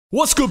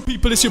What's good,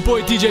 people? It's your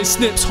boy DJ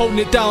Snips, holding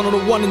it down on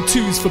the 1 and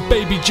 2s for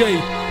Baby J,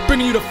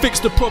 bringing you the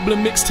Fix the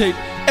Problem mixtape.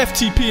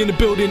 FTP in the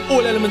building,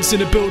 all elements in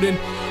the building.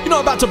 You know,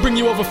 I'm about to bring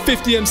you over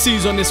 50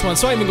 MCs on this one,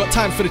 so I ain't even got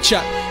time for the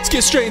chat. Let's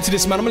get straight into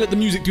this, man. I'm gonna let the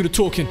music do the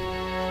talking.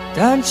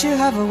 Don't you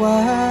have a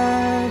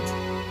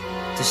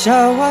word to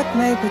show what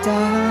may be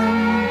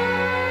done?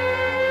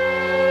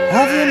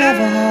 Have you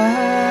never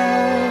heard?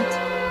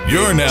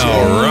 You're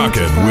now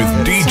rocking with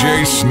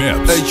DJ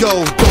Snips. Hey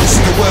yo, don't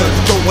see a word.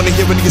 Don't wanna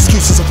hear any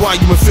excuses of why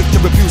you inflict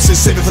your abuses.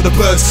 Save it for the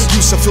birds.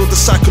 Used to feel the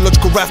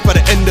psychological wrath by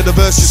the end of the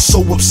verse. It's so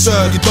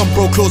absurd. You done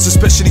broke laws,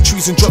 especially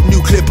trees, and drop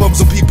nuclear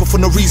bombs on people for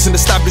no reason.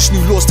 Establish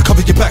new laws to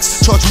cover your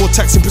backs. Charge more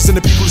tax, imprison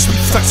the people who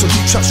speak facts on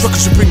deep traps.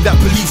 Rockers who bring that,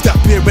 believe that,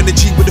 peer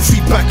energy with the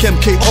feedback.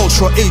 MK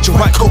Ultra, Age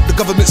of White Coat. The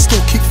government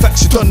still keep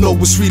facts. You don't know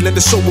what's real and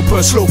the soul will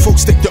burn slow.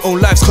 Folks take their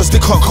own lives cause they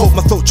can't cope.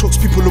 My throat chokes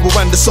people who are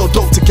random so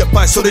dope to get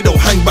by, so they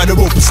don't hang by the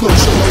rope. It's no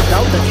show. No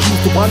doubt that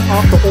he's the one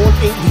after all.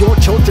 Ain't we all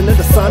children of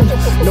the sun?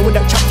 Knowing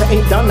that chapter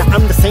ain't done, that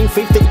I'm the same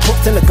faith that he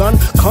puts in a gun.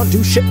 Can't do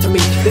shit to me.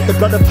 Lick the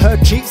blood of her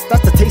cheeks,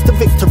 that's the taste of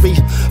victory.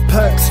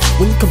 Perks,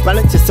 when you can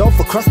balance yourself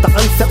across the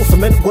unsettled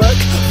cement work.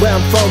 Where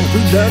I'm from,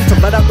 we learn to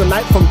ride out the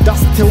night from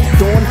dusk till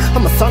dawn.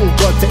 I'm a sun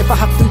god, so if I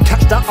have to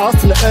catch that ass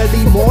in the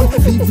early morn,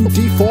 leave you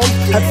deformed.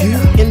 Have you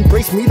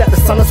embraced me like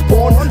the sun is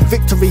born?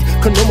 Victory,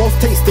 can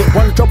almost taste it.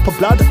 One drop of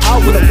blood, I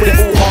would've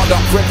wasted. Hard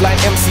up, red like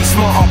MC,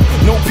 smart up.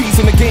 No peas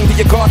in the game, get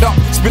your guard up.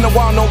 It's been a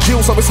while, no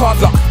deal, so it's hard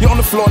luck. You're on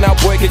the floor now,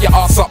 boy, get your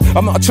ass up.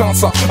 I'm not a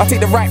chancer. I take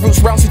the right routes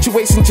round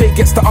situation, Jay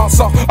gets the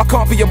answer. I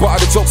can't be a butt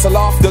of the jokes or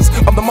laughters.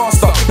 I'm the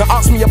master. Now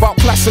ask me about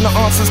clash and the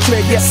answer's clear,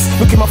 yes.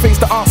 Look in my face,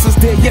 the answer's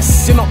there,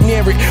 yes. You're not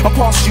near it. I'm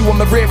past you, I'm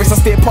the rarest. I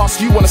stare past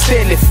you on a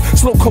stair lift.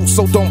 Slow coach,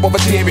 so don't bother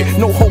dare it.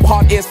 No hope,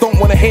 hard ears don't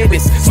wanna hear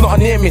this. It's not a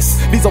near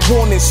miss. These are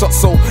warning shots,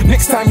 so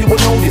next time you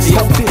will know this.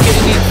 Getting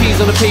these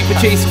peas on the paper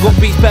chase. Got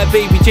beats by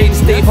Baby J to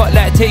stay hot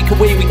like a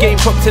takeaway. We game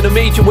props in a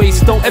major way,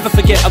 so don't ever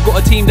forget I got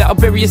a team that'll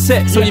bury a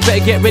set. So you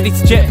better get ready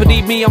to jet.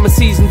 Believe me, I'm a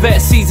seasoned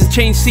vet. Seasons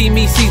change, see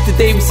me, seize the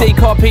day. We say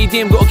carpe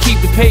diem, gotta keep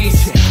the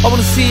pace. I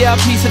wanna see how a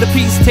piece of the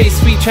piece tastes.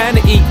 Sweet trying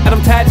to eat, and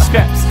I'm tired of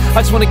scraps.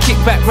 I just wanna kick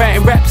back,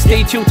 writing rap.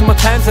 Stay chill till my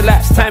time's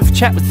elapsed. Time for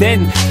chat, but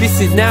then this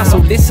is now, so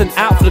listen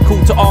out for the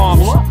call to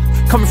arms.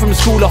 Coming from the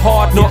school of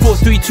hard knocks. 4,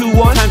 3, 2,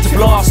 1, time to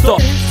blast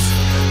off.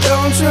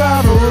 Don't you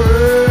have a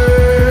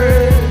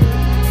word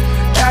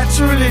that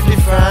truly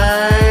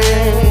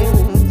defines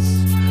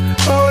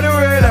oh, the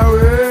word I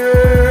work?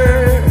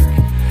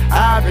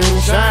 I've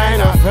been trying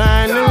to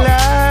find the light.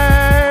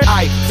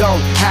 I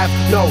don't have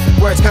no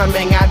words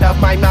coming out of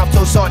my mouth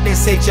to sort this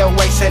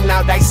situation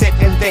out. I sit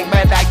and think,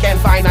 but I can't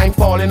find. I'm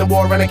falling in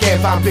war and I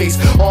can't find peace.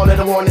 All of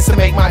the want is to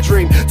make my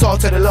dream. Talk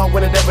to the Lord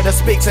when the devil that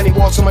speaks, and he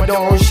walks on my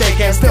door and shake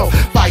and still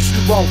fights,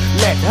 won't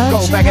let go.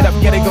 Back it up,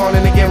 get it going,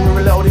 and again we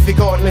reload. If you're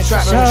caught in the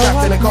trap, and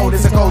trapped in the cold,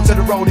 it's a cold to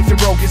the road. If you're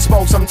broke, it's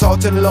smoke. Some talk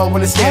to the Lord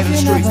when it's scared of the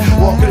streets.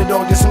 Walk to the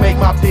door just to make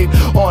my plea.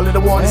 All of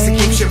the want is to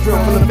keep shit real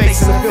from the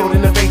face in the field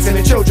and the face in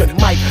the children.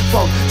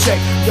 Microphone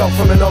check, yo,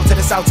 from the north to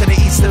the south to the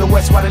east to the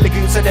west. While the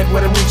lagoons are dead,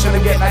 where I'm reaching to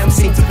get like them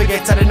seem to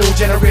forget to the new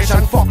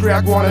generation. Fuckery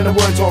I go on and the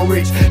words won't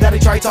reach. That they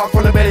try talk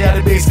from the belly of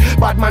the beast.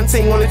 Bad man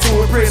sing only thing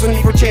with praise. When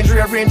you for change,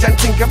 rearrange and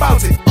think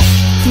about it.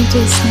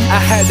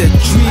 I had a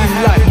dream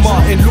like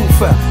Martin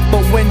Luther,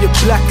 but when you're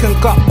black and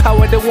got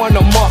power, they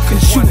wanna mark and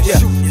shoot ya.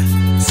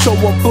 So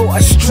I built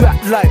a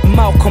strap like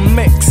Malcolm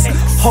X,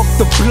 hogged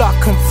the block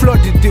and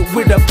flooded it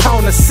with a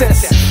pound of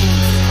cess.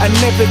 I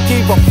never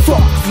gave a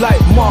fuck like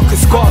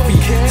Marcus Garvey.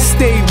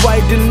 Stay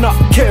riding up,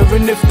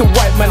 caring if the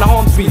white man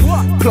harms me.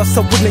 Plus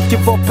I wouldn't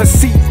give up a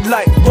seat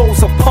like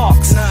Rosa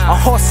Parks. I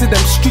hustle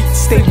them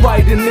streets, stay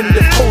riding in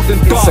the cold and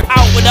dark.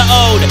 Out with the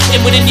old, in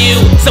with the new.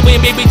 So we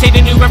maybe take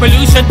the new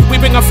revolution. We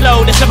bring a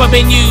flow that's never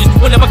been used.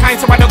 One of a kind,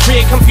 so I don't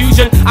create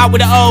confusion. Out with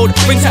the old,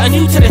 bring something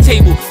new to the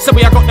table. So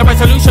we I got the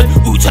resolution.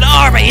 Ooh to the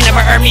R, you never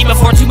heard me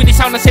before. Too many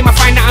sound the same, I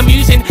find that I'm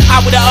using.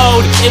 Out with the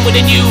old, in with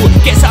the new.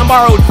 Get something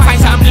borrowed, find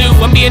something blue.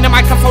 And be in the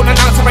microphone,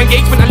 announcer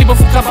engagement. I leave a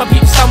fuck up and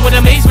peep some with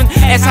amazement.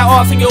 That's how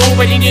often you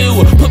already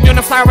knew. Put me on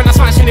the flower and I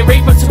smash in the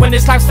ravement. So when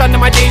this life's done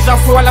and my days are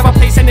through, I'll have a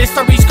place in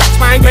history, scratch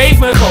my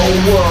engravement.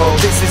 Cold world,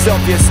 this is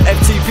obvious.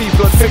 FTV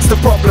blood, fix the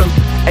problem.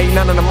 Ain't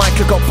none on the mic,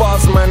 I got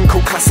bars, man.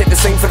 Cool classic, the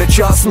same for the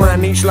charts,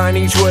 man. Each line,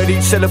 each word,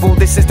 each syllable.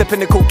 This is the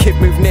pinnacle, kid,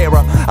 move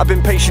nearer. I've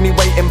been patiently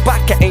waiting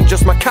back, it ain't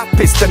just my cap,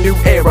 it's the new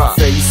era.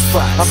 Face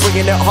facts, I'm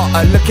bringing it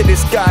hotter. Look at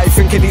this guy,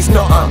 thinking he's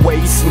not a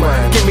waste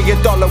man. Give me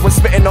 $1 when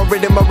spitting on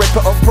rhythm, I rip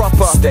it up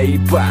proper. Stay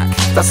back,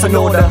 that's an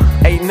order.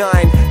 8,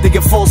 9, they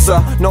get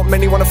falser. Not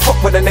many wanna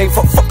fuck with a name,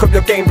 fuck up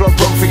your game, blood,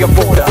 run for your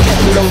border.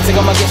 Don't think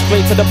I'ma get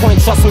straight to the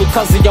point, trust me,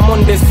 cuz I'm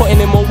on this.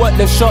 Putting in more work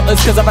than shotters,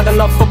 cause I've had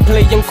enough for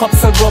playing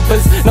cops and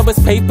robbers. Now it's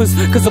papers,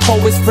 cause the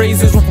poet's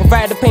phrases will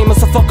provide the payment,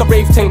 so fuck a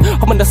rave thing.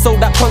 I'm gonna soul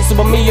that concert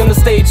with me on the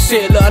stage,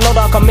 shit. Look, I know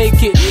that I can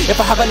make it if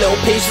I have a little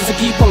patience and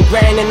keep on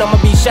grinding.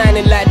 I'ma be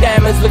shining like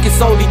diamonds, look,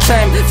 it's only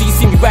time. So you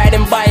see me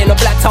riding by in a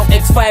blacked out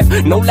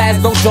X5. No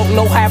lies, no joke,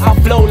 no hype, I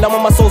flow. Now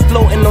my soul's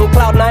floating on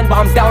cloud 9, but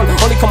I'm down.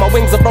 Only cause my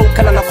wings are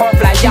broken and I can't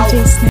fly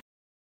out.